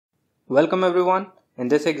Welcome everyone. In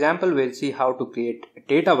this example, we'll see how to create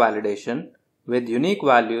data validation with unique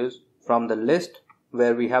values from the list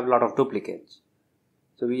where we have a lot of duplicates.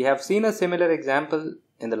 So we have seen a similar example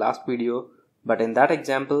in the last video, but in that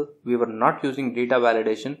example, we were not using data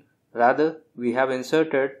validation. Rather, we have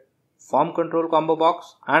inserted form control combo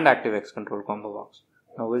box and ActiveX control combo box.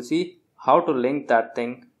 Now we'll see how to link that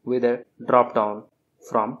thing with a drop down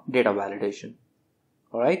from data validation.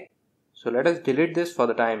 Alright, so let us delete this for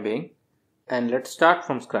the time being. And let's start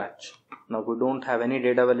from scratch. Now we don't have any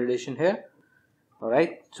data validation here.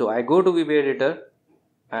 Alright, so I go to VB editor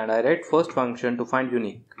and I write first function to find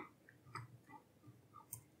unique.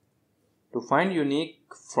 To find unique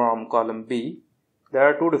from column B, there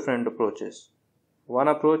are two different approaches. One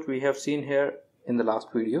approach we have seen here in the last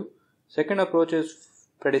video. Second approach is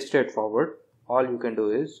pretty straightforward. All you can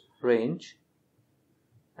do is range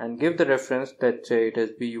and give the reference, let's say it is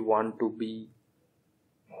B1 to B10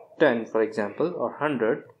 for example, or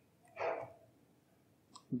 100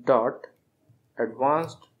 dot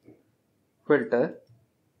advanced filter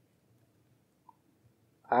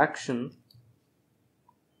action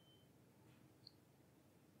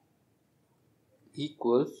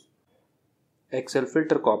equals Excel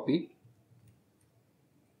filter copy,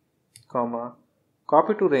 comma,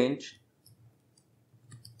 copy to range,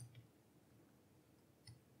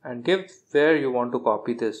 and give where you want to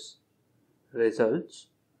copy this results.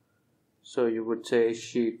 So you would say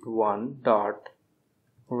sheet 1 dot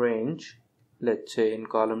range, let's say in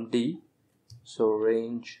column D, so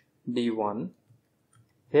range D1.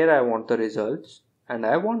 Here I want the results and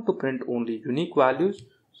I want to print only unique values,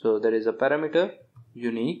 so there is a parameter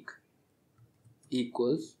unique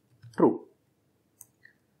equals true.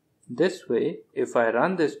 This way, if I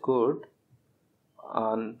run this code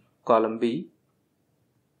on column B,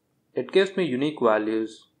 it gives me unique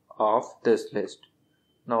values of this list.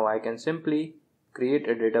 Now I can simply create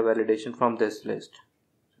a data validation from this list.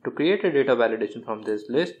 To create a data validation from this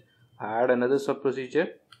list, I add another sub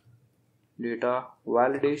procedure, data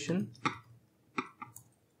validation.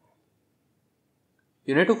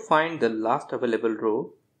 You need to find the last available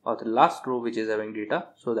row or the last row which is having data,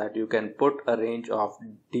 so that you can put a range of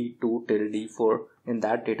D2 till D4 in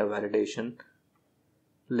that data validation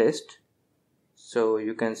list. So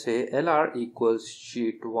you can say LR equals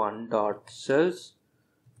sheet 1 dot cells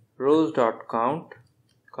rows dot count,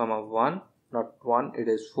 comma 1, not 1, it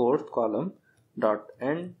is fourth column, dot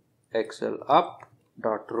end Excel up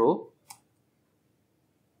dot row,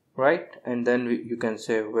 right? And then you can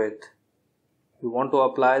say width. You want to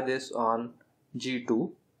apply this on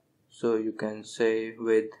G2, so you can say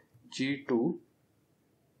with G2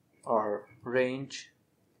 or range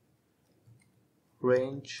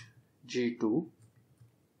G2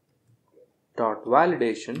 dot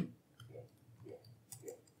validation,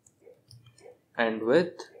 and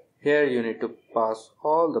with here you need to pass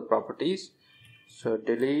all the properties. So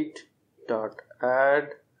delete dot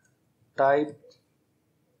add type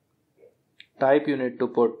you need to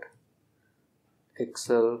put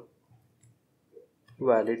Excel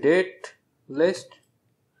validate list,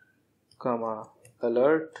 comma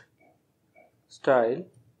alert style,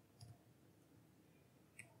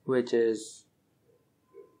 which is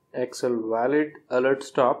Excel valid alert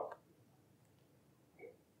stop,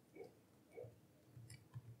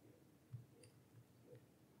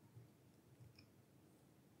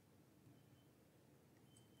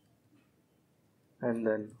 and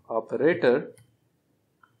then operator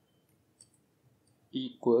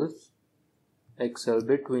equals Excel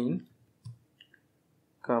between,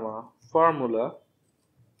 comma formula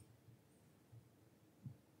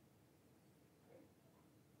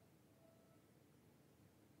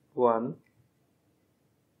one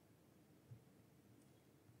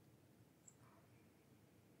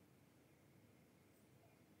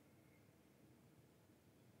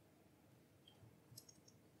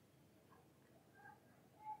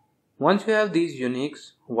Once you have these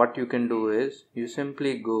uniques, what you can do is you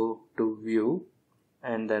simply go to view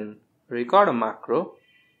and then record a macro.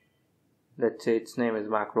 Let's say its name is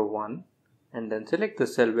macro 1, and then select the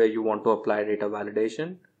cell where you want to apply data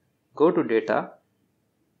validation. Go to data,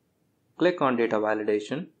 click on data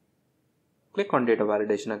validation, click on data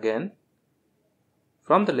validation again.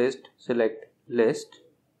 From the list, select list,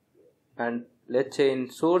 and let's say in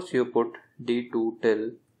source you put D2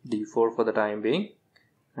 till D4 for the time being,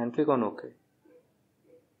 and click on OK.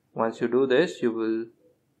 Once you do this, you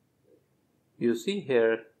see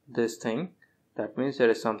here this thing, that means there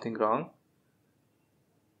is something wrong.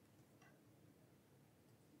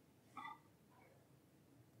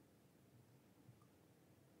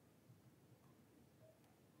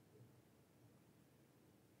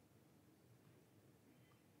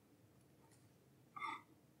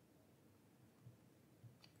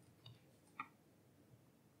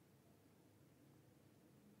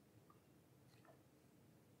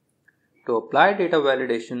 To apply data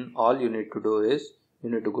validation, all you need to do is you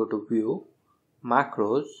need to go to View,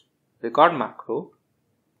 Macros, Record Macro.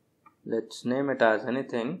 Let's name it as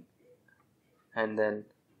anything, and then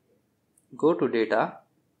go to Data,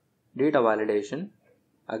 Data Validation,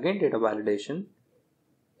 again Data Validation,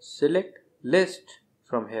 select List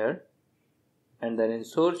from here, and then in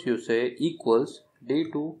source you say equals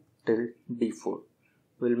D2 till D4.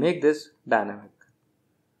 We'll make this dynamic.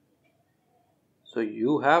 So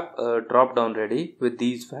you have a drop down ready with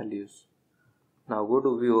these values. Now go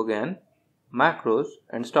to View again, Macros,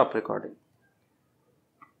 and stop recording.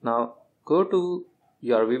 Now go to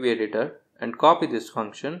your VB editor and copy this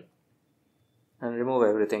function and remove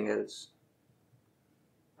everything else.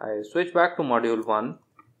 I switch back to module 1,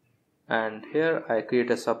 and here I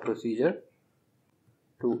create a sub procedure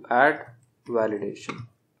to add validation.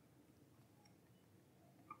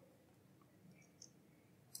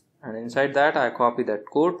 And inside that I copy that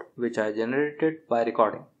code which I generated by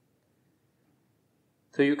recording.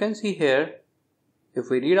 So you can see here, if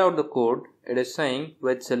we read out the code, it is saying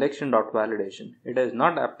with selection.validation. It is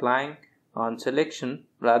not applying on selection,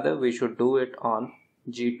 rather we should do it on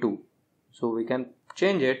G2. So we can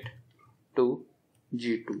change it to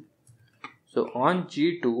G2. So on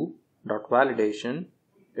G2.validation,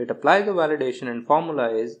 it applies the validation and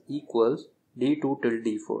formula is equals D2 till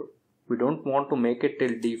D4. We don't want to make it till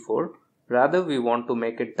D4, rather we want to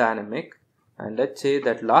make it dynamic, and let's say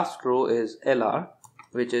that last row is LR,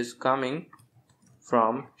 which is coming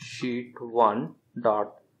from sheet 1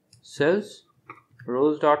 dot cells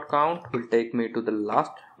rows dot count will take me to the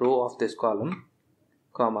last row of this column,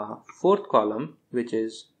 comma fourth column, which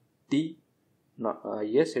is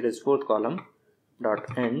fourth column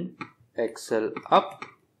dot end Excel up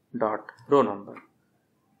dot row number.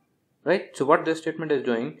 Right, so what this statement is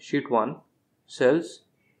doing, sheet 1 cells,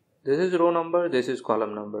 this is row number, this is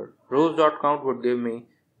column number. Rows dot count would give me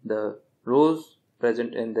the rows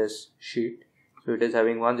present in this sheet. So it is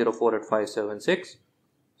having 1048576.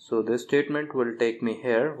 So this statement will take me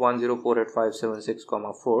here 1048576,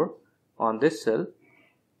 4 on this cell,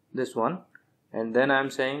 this one, and then I am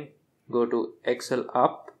saying go to Excel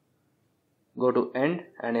up, go to end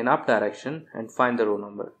and in up direction and find the row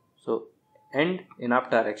number. So end in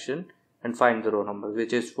up direction and find the row number,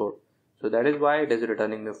 which is 4. So that is why it is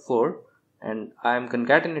returning me 4, and I am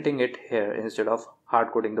concatenating it here instead of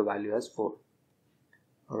hard coding the value as 4.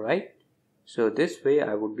 Alright, so this way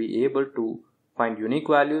I would be able to find unique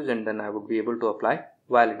values and then I would be able to apply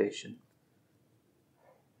validation.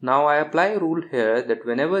 Now I apply a rule here that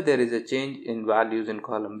whenever there is a change in values in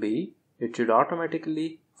column B, it should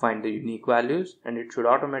automatically find the unique values and it should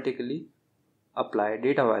automatically apply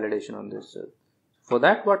data validation on this cell. For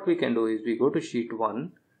that, what we can do is we go to sheet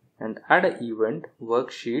 1 and add an event,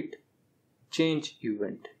 worksheet change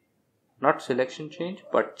event, not selection change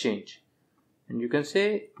but change, and you can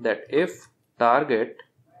say that if target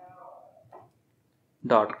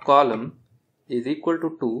dot column is equal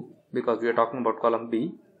to 2, because we are talking about column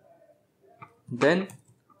B, then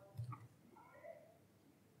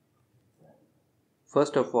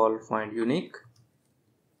first of all find unique,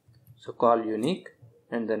 so call unique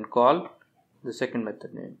and then call the second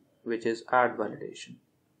method name, which is add validation.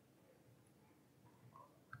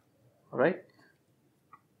 Alright,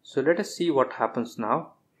 so let us see what happens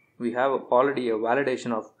now. We have already a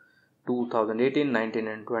validation of 2018, 19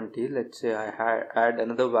 and 20. Let's say I add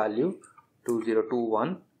another value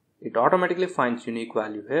 2021. It automatically finds unique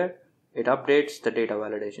value here. It updates the data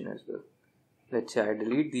validation as well. Let's say I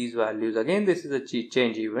delete these values. Again, this is a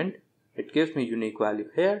change event. It gives me unique value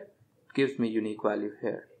here. It gives me unique value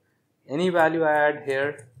here. Any value I add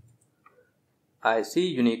here, I see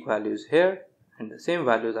unique values here and the same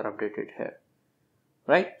values are updated here.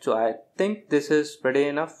 Right, so I think this is pretty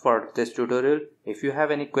enough for this tutorial. If you have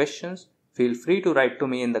any questions, feel free to write to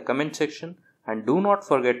me in the comment section, and do not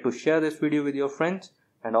forget to share this video with your friends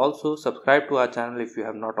and also subscribe to our channel if you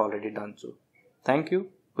have not already done so. Thank you.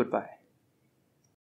 Goodbye.